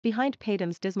behind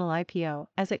Paytm's dismal IPO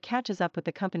as it catches up with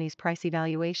the company's pricey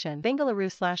valuation.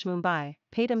 Bengaluru/Mumbai,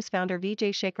 Paytm's founder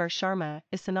Vijay Shekhar Sharma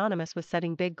is synonymous with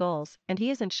setting big goals, and he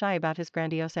isn't shy about his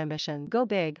grandiose ambition. Go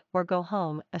big or go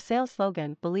home, a sales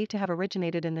slogan believed to have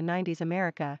originated in the 90s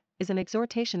America, is an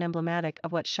exhortation emblematic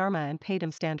of what Sharma and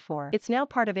Paytm stand for. It's now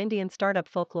part of Indian startup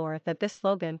folklore that this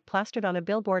slogan, plastered on a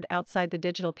billboard outside the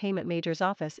digital payment major's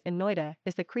office in Noida,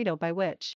 is the credo by which